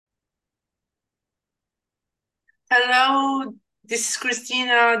Hello, this is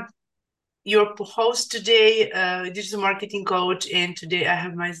Christina, your host today, digital marketing coach, and today I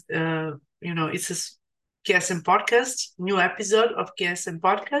have it's a KSM podcast, new episode of KSM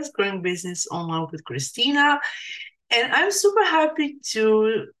podcast, Growing Business Online with Christina, and I'm super happy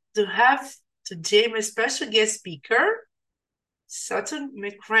to have today my special guest speaker, Sutton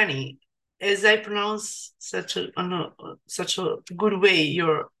McCraney. As I pronounce such a good way,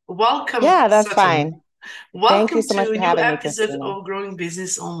 you're welcome, Yeah, that's Sutton. fine. Thank you Welcome so much to a for new having me, episode Christina. of Growing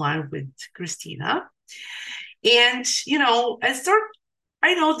Business Online with Christina. And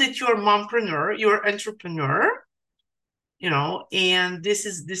I know that you're a mompreneur, you're an entrepreneur, and this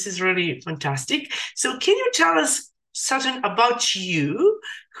is really fantastic. So can you tell us something about you,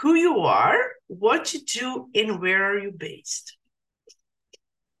 who you are, what you do, and where are you based?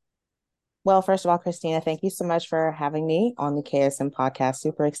 Well, first of all, Christina, thank you so much for having me on the KSM podcast.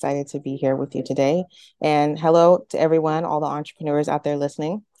 Super excited to be here with you today. And hello to everyone, all the entrepreneurs out there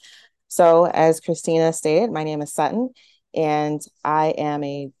listening. So, as Christina stated, my name is Sutton, and I am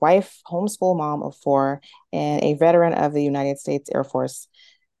a wife, homeschool mom of four, and a veteran of the United States Air Force.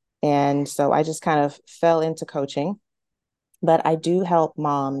 And so I just kind of fell into coaching, but I do help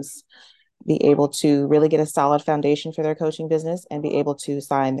moms be able to really get a solid foundation for their coaching business and be able to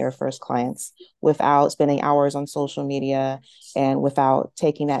sign their first clients without spending hours on social media and without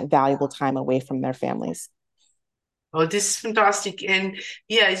taking that valuable time away from their families. Oh, this is fantastic. And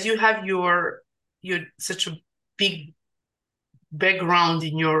yes, you have your such a big background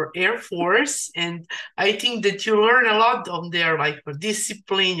in your Air Force, and I think that you learn a lot on there, like for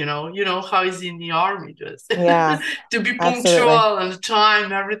discipline. You know how it's in the army, just Yeah, to be punctual absolutely. and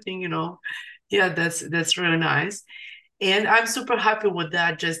time, everything. Yeah, that's really nice, and I'm super happy with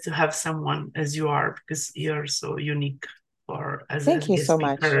that. Just to have someone as you are, because you're so unique. For as Thank a you guest so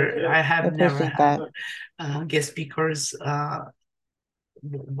much. speaker, I I have never appreciate had that. guest speakers.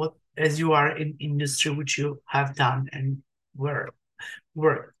 What as you are in industry, which you have done and were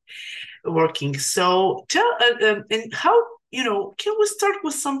work working. So tell and how can we start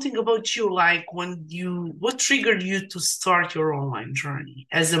with something about you, like what triggered you to start your online journey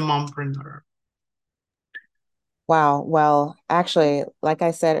as a mompreneur? Wow. Well, actually, like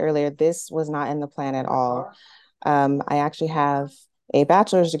I said earlier, this was not in the plan at all. I actually have a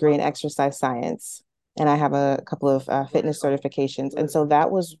bachelor's degree in exercise science, and I have a couple of fitness certifications. And so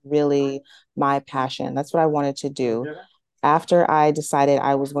that was really my passion. That's what I wanted to do. After I decided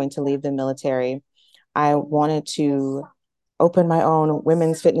I was going to leave the military, I wanted to open my own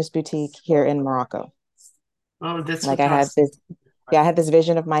women's fitness boutique here in Morocco. Oh, that's Like I had fantastic. this, yeah, I had this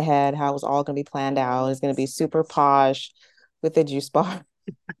vision of my head, how it was all going to be planned out. It was going to be super posh with the juice bar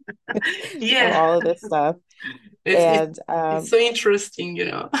and Yeah, all of this stuff. it's it's And it's so interesting.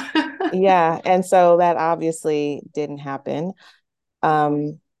 yeah, and so that obviously didn't happen.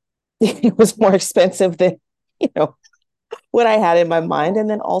 Um, it was more expensive than, you know, what I had in my mind. And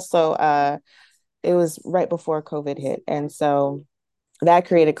then also, it was right before COVID hit. And so that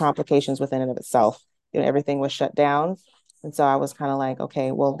created complications within and of itself. Everything was shut down. And so I was kind of like,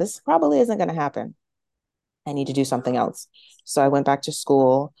 okay, well, this probably isn't going to happen. I need to do something else. So I went back to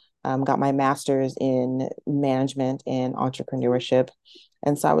school, got my master's in management and entrepreneurship.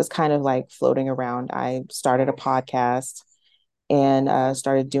 And so I was kind of like floating around. I started a podcast and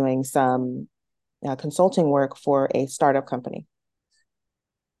started doing some consulting work for a startup company.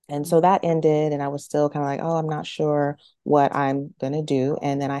 And so that ended, and I was still kind of like, oh, I'm not sure what I'm going to do.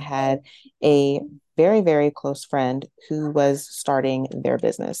 And then I had a very, very close friend who was starting their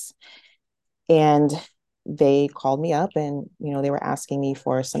business. And they called me up and, they were asking me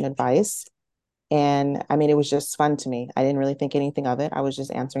for some advice. And I mean, it was just fun to me. I didn't really think anything of it. I was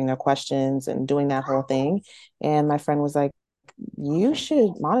just answering their questions and doing that whole thing. And my friend was like, you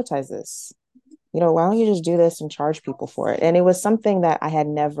should monetize this. Why don't you just do this and charge people for it? And it was something that I had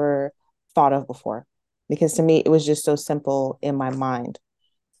never thought of before because to me, it was just so simple in my mind.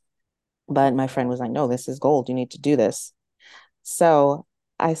 But my friend was like, no, this is gold. You need to do this. So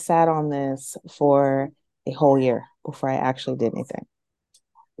I sat on this for a whole year before I actually did anything.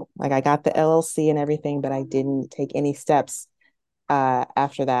 Like I got the LLC and everything, but I didn't take any steps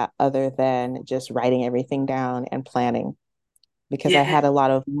after that other than just writing everything down and planning because I Yeah, had a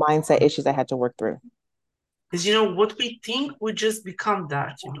lot of mindset issues I had to work through. because what we think we just become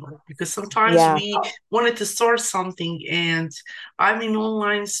that. Because sometimes Yeah. we wanted to start something, and I'm in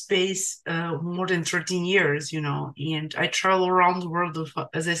online space more than 13 years, and I travel around the world of,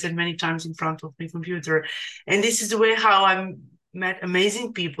 as I said many times, in front of my computer, and this is the way how I met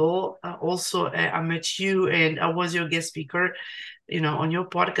amazing people. Also, I met you, and I was your guest speaker on your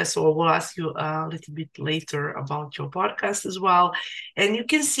podcast. So we'll ask you a little bit later about your podcast as well. And you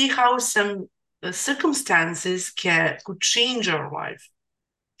can see how some circumstances could change our life.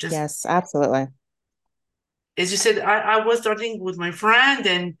 Just Yes, absolutely. as you said, I was starting with my friend,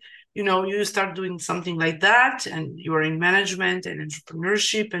 and you start doing something like that, and you're in management and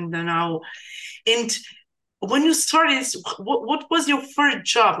entrepreneurship, and then now, and when you started, what was your first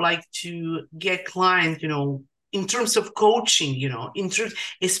job like to get client, in terms of coaching,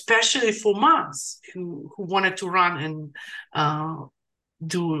 especially for moms who wanted to run and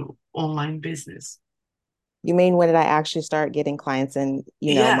do online business? You mean when did I actually start getting clients and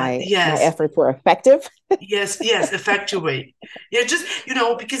Yeah, my yes. efforts were effective? Yes, effectuate. Yeah, just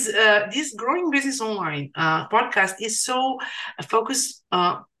because this growing business online podcast is so focused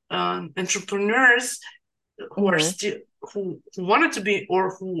on entrepreneurs who are Hmm. still who wanted to be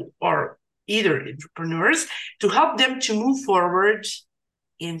or who are either entrepreneurs, to help them to move forward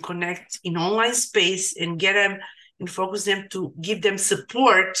and connect in online space and get them and focus them to give them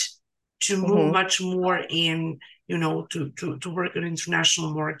support to move Hmm. much more in to work on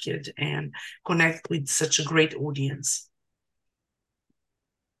international market and connect with such a great audience.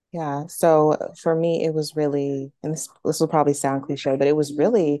 Yeah. So for me, it was really, and this will probably sound cliche, but it was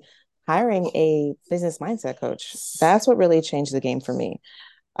really hiring a business mindset coach. That's what really changed the game for me.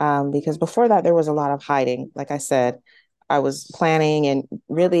 Because before that, there was a lot of hiding. Like I said, I was planning and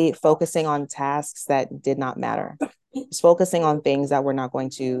really focusing on tasks that did not matter. Just focusing on things that were not going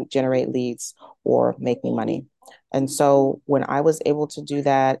to generate leads or make me money. And so when I was able to do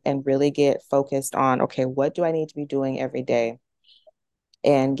that and really get focused on, okay, what do I need to be doing every day?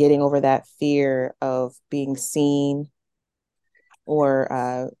 And getting over that fear of being seen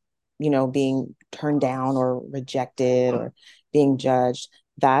or, being turned down or rejected or being judged,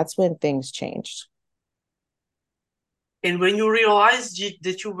 that's when things changed. And when you realized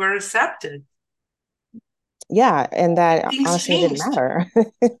that you were accepted, Yeah. And that things honestly didn't changed. matter.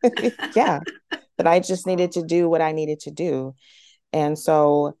 Yeah. That I just needed to do what I needed to do. And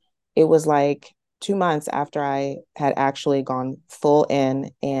so it was like 2 months after I had actually gone full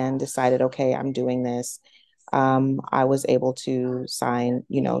in and decided, okay, I'm doing this. I was able to sign,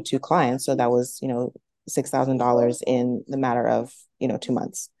 2 clients. So that was, $6,000 in the matter of, 2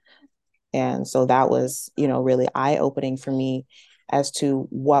 months. And so that was, really eye opening for me as to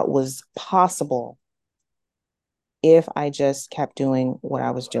what was possible if I just kept doing what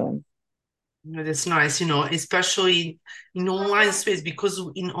I was doing. That's nice, especially in online space, because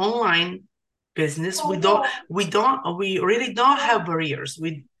in online business we really don't have barriers.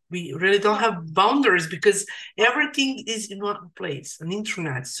 We really don't have boundaries because everything is in one place, on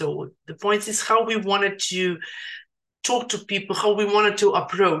internet. So the point is how we wanted to talk to people, how we wanted to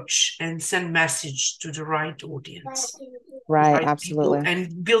approach and send message to the right audience, Right, right people, absolutely.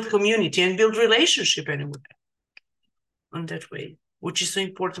 and build community and build relationship anyway on that way, which is so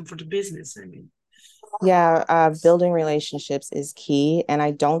important for the business. I mean. Yeah, building relationships is key, and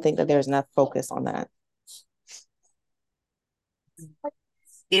I don't think that there's enough focus on that.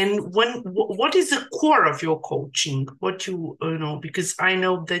 And what is the core of your coaching? What because I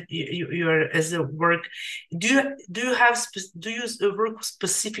know that you are as a work. Do you work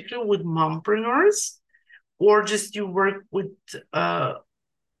specifically with mompreneurs, or just you work with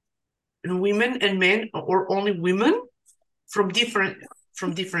women and men, or only women from different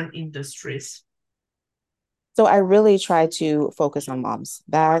industries? So I really try to focus on moms.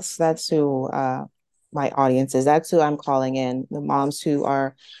 That's who my audience is. That's who I'm calling in. The moms who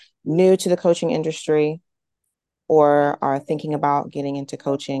are new to the coaching industry or are thinking about getting into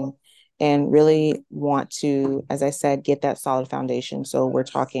coaching and really want to, as I said, get that solid foundation. So we're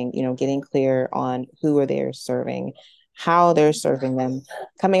talking, getting clear on who are they serving, how they're serving them,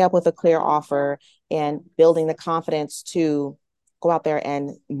 coming up with a clear offer and building the confidence to go out there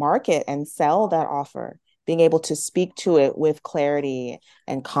and market and sell that offer, being able to speak to it with clarity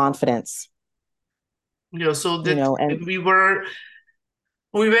and confidence, So that and we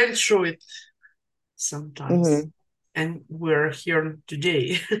went through it sometimes, mhm. and we're here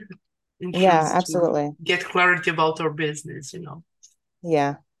today in Yeah, terms to absolutely. get clarity about our business.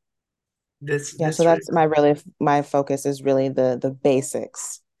 Yeah. Yeah, so That's really that's my focus is really the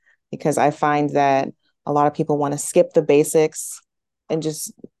basics because I find that a lot of people want to skip the basics and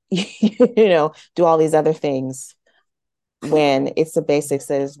just do all these other things when it's the basics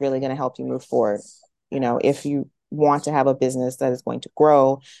that is really going to help you move forward. If you want to have a business that is going to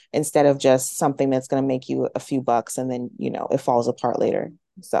grow instead of just something that's going to make you a few bucks and then, it falls apart later.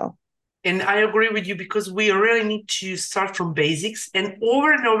 So, and I agree with you because we really need to start from basics and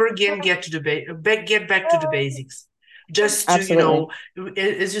over again get back to the basics. just to, Absolutely.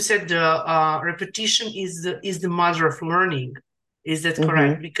 as you said, the repetition is the mother of learning. Is that Hmm.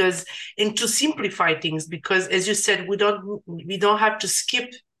 correct? Because, and to simplify things, because as you said, we don't have to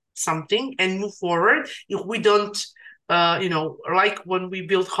skip something and move forward if we don't, like when we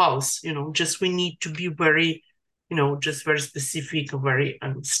build house, just we need to be very, just very specific, very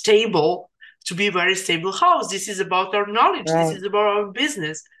stable, to be very stable house. This is about our knowledge. This Right. is about our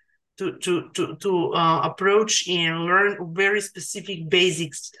business, to approach and learn very specific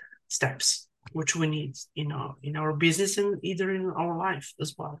basics steps which we need in our business and either in our life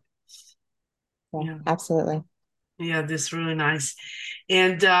as well. Yeah, Yeah, absolutely. yeah, that's really nice.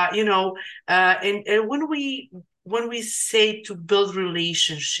 And and when we say to build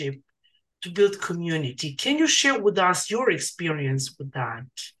relationship, to build community, can you share with us your experience with that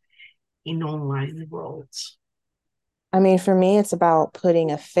in online world? I mean, for me, it's about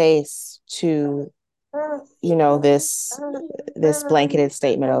putting a face to, this blanketed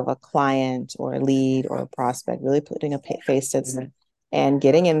statement of a client or a lead or a prospect, really putting a face to them and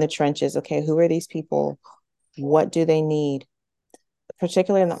getting in the trenches. Okay, who are these people? What do they need?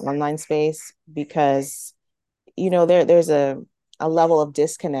 Particularly in the online space, because there's a level of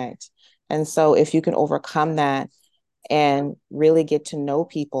disconnect. And so if you can overcome that and really get to know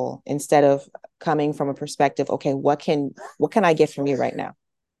people instead of coming from a perspective, okay, what can I get from you right now?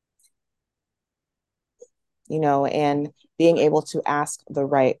 And being able to ask the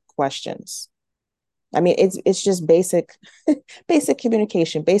right questions. I mean, it's just basic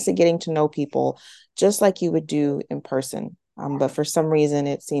communication, basic getting to know people, just like you would do in person. But for some reason,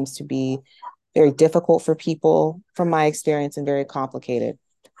 it seems to be very difficult for people, from my experience, and very complicated.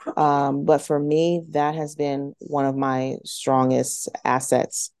 But for me, that has been one of my strongest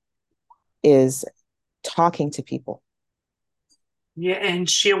assets, is talking to people. Yeah, and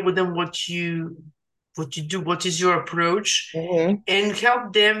share with them what you do, what is your approach, Hmm. and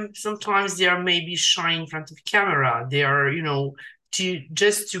help them. Sometimes they are maybe shy in front of camera. They are,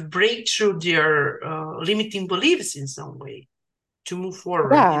 to break through their limiting beliefs in some way, to move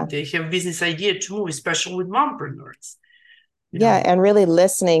forward. Yeah, If they have business idea to move, especially with mompreneurs, you yeah, know. and really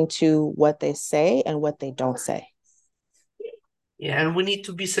listening to what they say and what they don't say. Yeah, and we need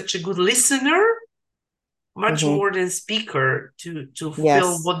to be such a good listener, much Hmm. more than speaker, to feel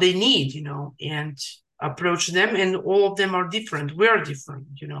Yes. what they need, and approach them. And all of them are different. We are different,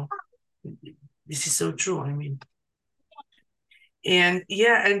 This is so true. I mean, and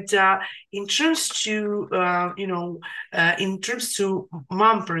yeah, and in terms to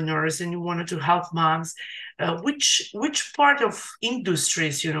mompreneurs, and you wanted to help moms, which part of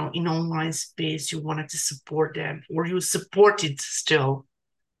industries, in online space, you wanted to support them, or you supported still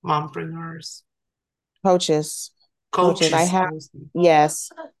mompreneurs, Coaches I coaches have. mostly?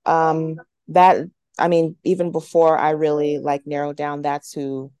 Yes. um that I mean, even before I really like narrowed down, that's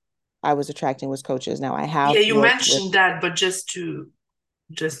who I was attracting, was coaches. Now I Yeah, have you worked with. mentioned that, but just to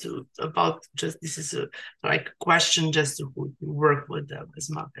about just this is a like question, just to who you work with, as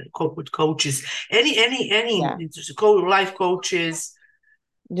with coaches, any Yeah, life coaches,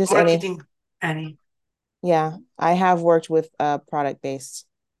 just any. marketing, any. Yeah, I have worked with product based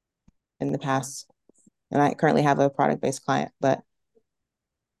in the past, and I currently have a product based client. But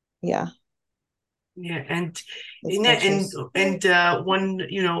yeah, Yeah, and it's and and, coaches. and when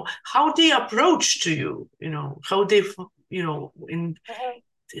how they approach to you, how they in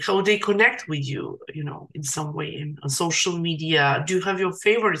how they connect with you, in some way, on social media. Do you have your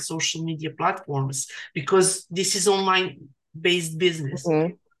favorite social media platforms? Because this is online based business.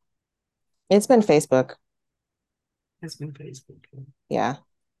 Hmm. It's been Facebook. It's been Facebook. Yeah,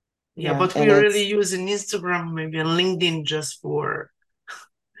 Yeah, yeah, but we and really it's. use an Instagram, maybe a LinkedIn, just for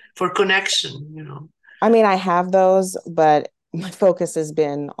connection. I mean, I have those, but my focus has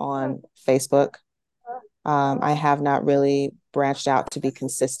been on Facebook. I have not really branched out to be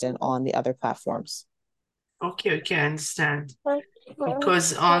consistent on the other platforms. Okay, okay, I understand.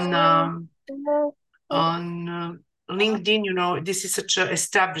 Because on LinkedIn, this is such an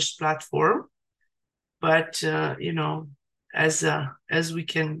established platform, but as we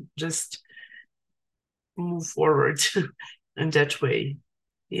can just move forward in that way.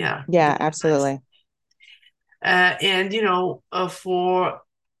 Yeah, Yeah, that's nice. absolutely. And for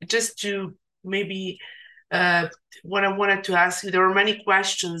just to maybe what I wanted to ask you, there are many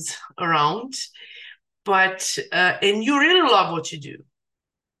questions around, but and you really love what you do.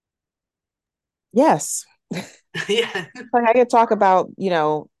 Yes. Yeah. Like I could talk about,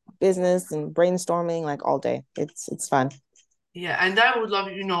 business and brainstorming like all day. It's fun. Yeah, and I would love,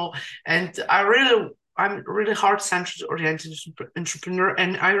 and I'm really heart-centered oriented entrepreneur,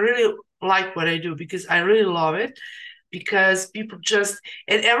 and I really like what I do because I really love it. because people just,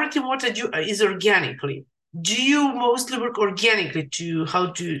 and everything what I do is organically. Do you mostly work organically to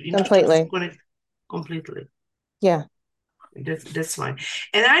how to introduce Completely. connect completely? Yeah. That's fine.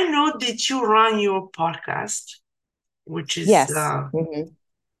 And I know that you run your podcast, which is Yes.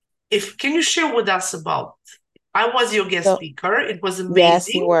 if can you share with us about? I was your guest So, speaker. It was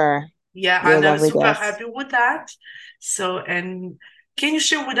yes, you amazing. were. Yeah, You're a and I'm lovely super guest. happy with that. So, and can you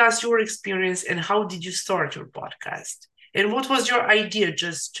share with us your experience and how did you start your podcast? And what was your idea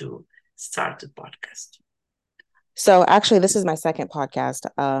just to start the podcast? So actually, this is my second podcast.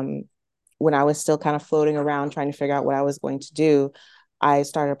 When I was still kind of floating around trying to figure out what I was going to do, I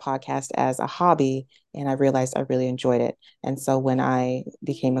started a podcast as a hobby and I realized I really enjoyed it. And so when I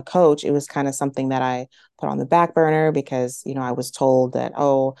became a coach, it was kind of something that I put on the back burner because, I was told that,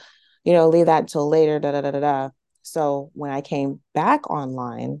 oh, leave that until later, da da da da da. So when I came back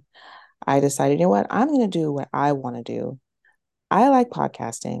online, I decided, you know what, I'm going to do what I want to do. I like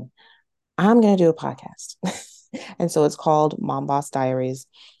podcasting. I'm going to do a podcast. And so it's called Mom Boss Diaries.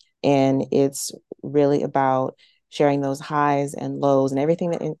 And it's really about sharing those highs and lows and everything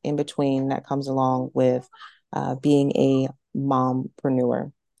that in between that comes along with being a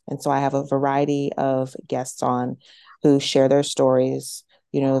mompreneur. And so I have a variety of guests on who share their stories,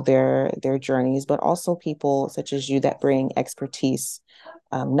 their journeys, but also people such as you that bring expertise,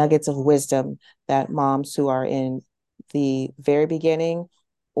 nuggets of wisdom that moms who are in the very beginning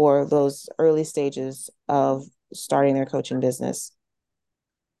or those early stages of starting their coaching business.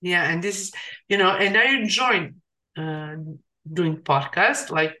 Yeah, and this is, and I enjoyed uh, doing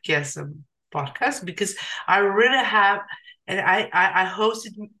podcast, like yes, podcast because I really have, and I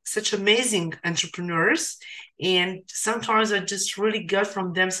hosted such amazing entrepreneurs, and sometimes I just really got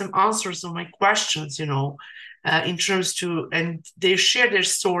from them some answers on my questions, in terms to, and they share their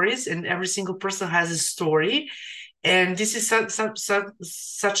stories, and every single person has a story, and this is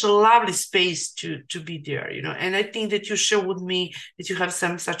such a lovely space to be there, and I think that you share with me that you have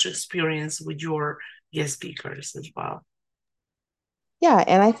some such experience with your guest speakers as well. Yeah,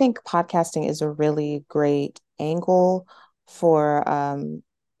 and I think podcasting is a really great angle for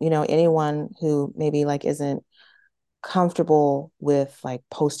anyone who maybe like isn't comfortable with like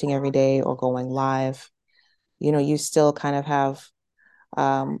posting every day or going live. You still kind of have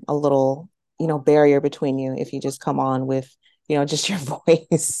a little, barrier between you if you just come on with, just your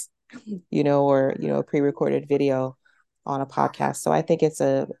voice, or, a pre-recorded video on a podcast. So I think it's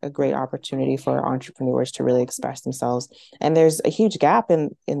a great opportunity for entrepreneurs to really express themselves. And there's a huge gap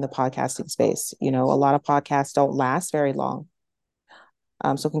in the podcasting space. A lot of podcasts don't last very long.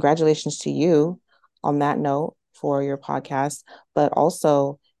 So congratulations to you on that note for your podcast, but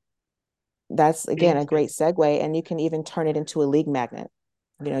also that's again Thank a you. great segue, and you can even turn it into a lead magnet.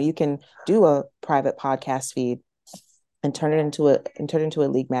 You can do a private podcast feed and turn it into a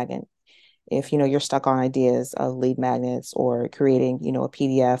lead magnet if you're stuck on ideas of lead magnets or creating a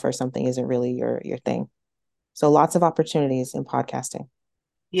PDF or something isn't really your thing. So lots of opportunities in podcasting.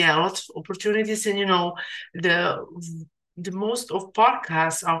 Yeah, lots of opportunities, and the the most of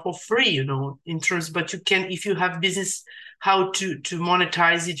podcasts are for free, in terms, but you can, if you have business, how to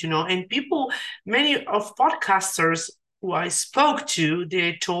monetize it, and people, many of podcasters who I spoke to,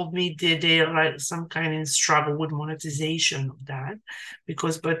 they told me that they are like some kind of struggle with monetization of that,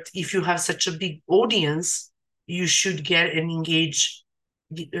 because but if you have such a big audience, you should get and engage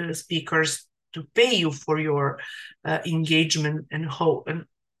speakers to pay you for your engagement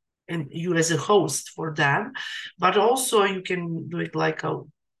and you as a host for them, but also you can do it like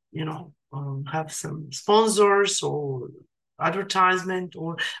have some sponsors or advertisement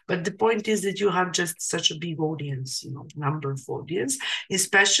or, but the point is that you have just such a big audience, number of audience,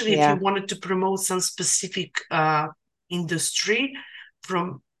 especially if you Yeah, wanted to promote some specific industry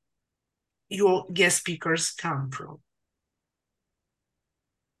from your guest speakers come from.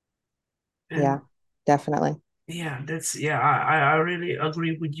 yeah, And definitely. yeah, I really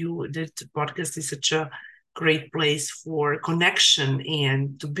agree with you that podcast is such a great place for connection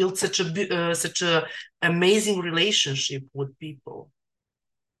and to build such a amazing relationship with people.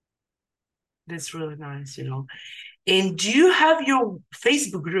 That's really nice, And do you have your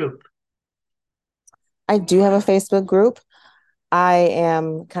Facebook group? I do have a Facebook group. I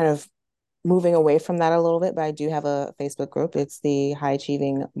am kind of moving away from that a little bit, but I do have a Facebook group. It's the High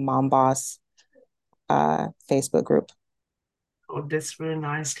Achieving Mom Boss Facebook group. Oh, that's really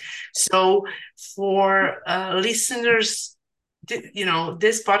nice. So for listeners,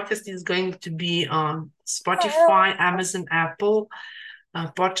 this podcast is going to be on Spotify, Amazon, Apple,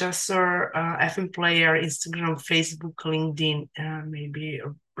 podcaster, FM player, Instagram, Facebook, LinkedIn, maybe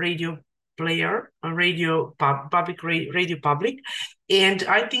a radio player, a radio public, and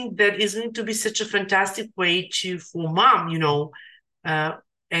I think that is going to be such a fantastic way for mom, uh,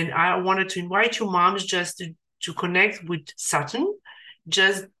 and I wanted to invite you moms just to connect with Sutton,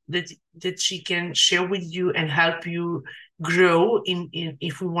 just that she can share with you and help you grow in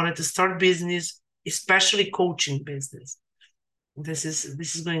if we wanted to start business, especially coaching business. This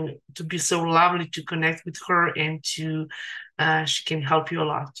is going to be so lovely to connect with her, and to she can help you a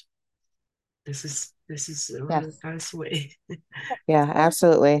lot. This is a really Yes. nice way. Yeah,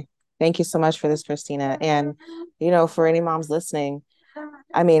 absolutely. Thank you so much for this, Christina. And, for any moms listening,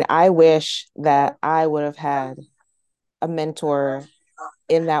 I mean, I wish that I would have had a mentor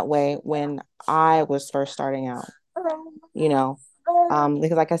in that way when I was first starting out, you know,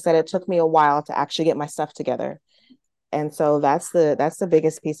 because like I said, it took me a while to actually get my stuff together. And so that's the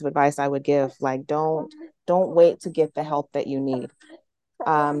biggest piece of advice I would give. Like, don't wait to get the help that you need.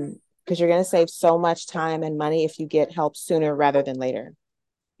 Because you're going to save so much time and money if you get help sooner rather than later.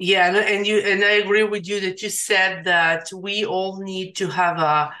 Yeah, and I agree with you that you said that we all need to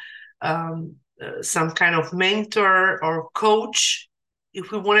have some kind of mentor or coach if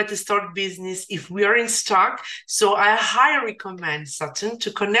we wanted to start business, if we are in stock. So I highly recommend Sutton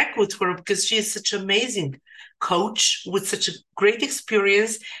to connect with her, because she is such an amazing coach with such a great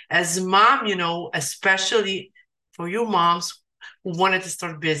experience as a mom, especially for you moms who wanted to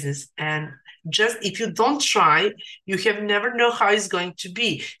start business. And just if you don't try, you have never know how it's going to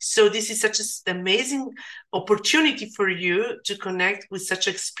be. So this is such an amazing opportunity for you to connect with such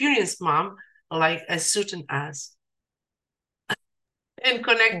an experienced mom like as Sutton as, and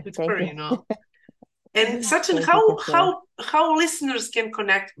connect with Thank her. you. And Sutton, Thank you, Christina. how listeners can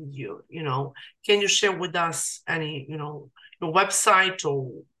connect with you? Can you share with us any, your website,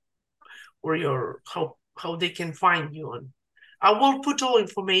 or your how they can find you? And I will put all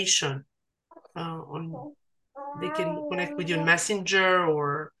information on. They can connect with you on Messenger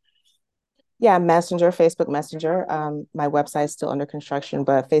or. Yeah, Messenger, Facebook Messenger. My website is still under construction,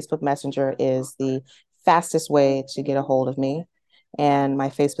 but Facebook Messenger is the fastest way to get a hold of me. And my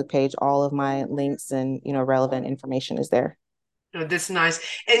Facebook page, all of my links and relevant information is there. That's nice.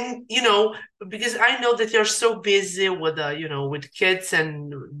 And, because I know that you're so busy with, with kids,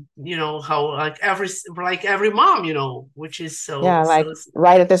 and, how like every mom, which is Yeah, so, like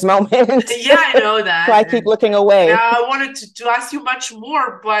right at this moment. yeah, I know So that. I keep And looking away. I wanted to ask you much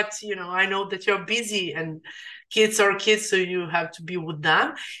more, but, I know that you're busy, and kids are kids, so you have to be with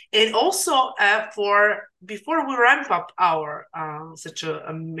them. And also, before we ramp up our such an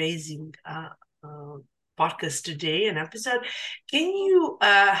amazing uh, podcast today, an episode, can you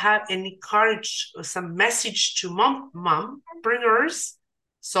have encourage some message to mompreneurs,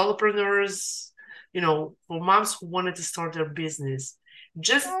 solopreneurs, for moms who wanted to start their business?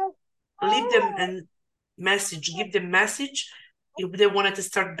 Just leave them a message, give them message if they wanted to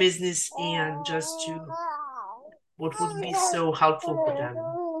start business, and just to what would be so helpful for them.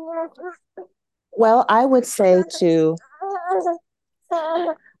 Well, I would say to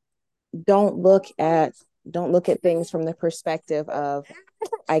don't look at don't look at things from the perspective of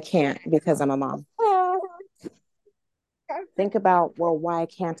I can't because I'm a mom. Think about, well, why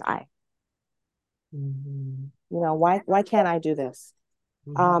can't I? Mm-hmm. Why can't I do this?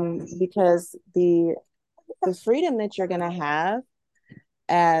 Because the freedom that you're gonna have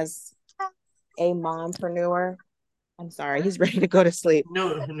as a mompreneur, I'm sorry, he's ready to go to sleep.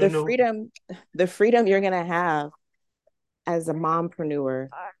 No, no, The no. freedom, the freedom you're gonna have as a mompreneur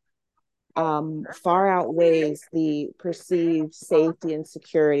far outweighs the perceived safety and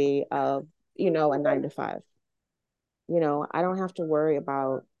security of, a 9 to 5. I don't have to worry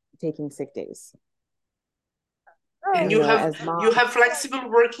about taking sick days. And As you mom, have flexible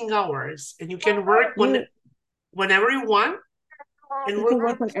working hours, and you can work you whenever you want, and you work can with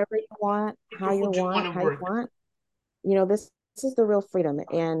work whenever you want, people who do want to how you work. want. This is the real freedom,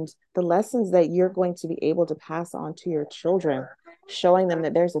 and the lessons that you're going to be able to pass on to your children, showing them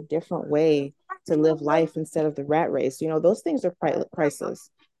that there's a different way to live life instead of the rat race. Those things are priceless.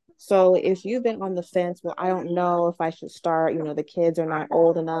 So if you've been on the fence, well, I don't know if I should start, the kids are not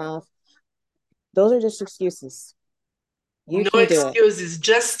old enough. Those are just excuses. You No can do it. excuses,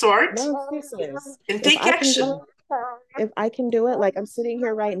 just start No excuses. and If take I can do action. it, if I can do it, like I'm sitting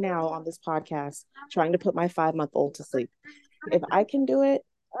here right now on this podcast trying to put my 5-month-old to sleep. If I can do it,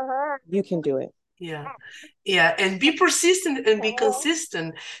 you can do it. Yeah, yeah, and be persistent and be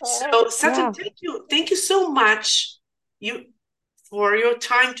consistent. So, Sutton, Yeah. thank you so much, you for your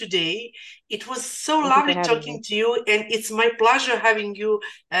time today. It was so Thank you for lovely having talking me. to you, and it's my pleasure having you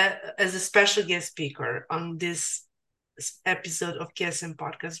as a special guest speaker on this episode of KSM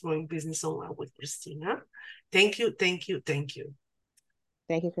Podcast, Growing Business Online with Christina. Thank you, thank you, thank you.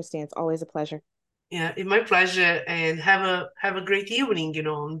 Thank you, Christine. It's always a pleasure. Yeah, it's my pleasure, and have a great evening,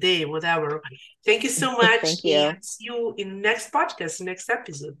 day, whatever. Thank you so much, Thank you. and see you in next podcast, next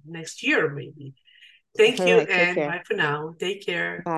episode, next year maybe. Thank All you, right. Take and care. bye for now. Take care. Bye.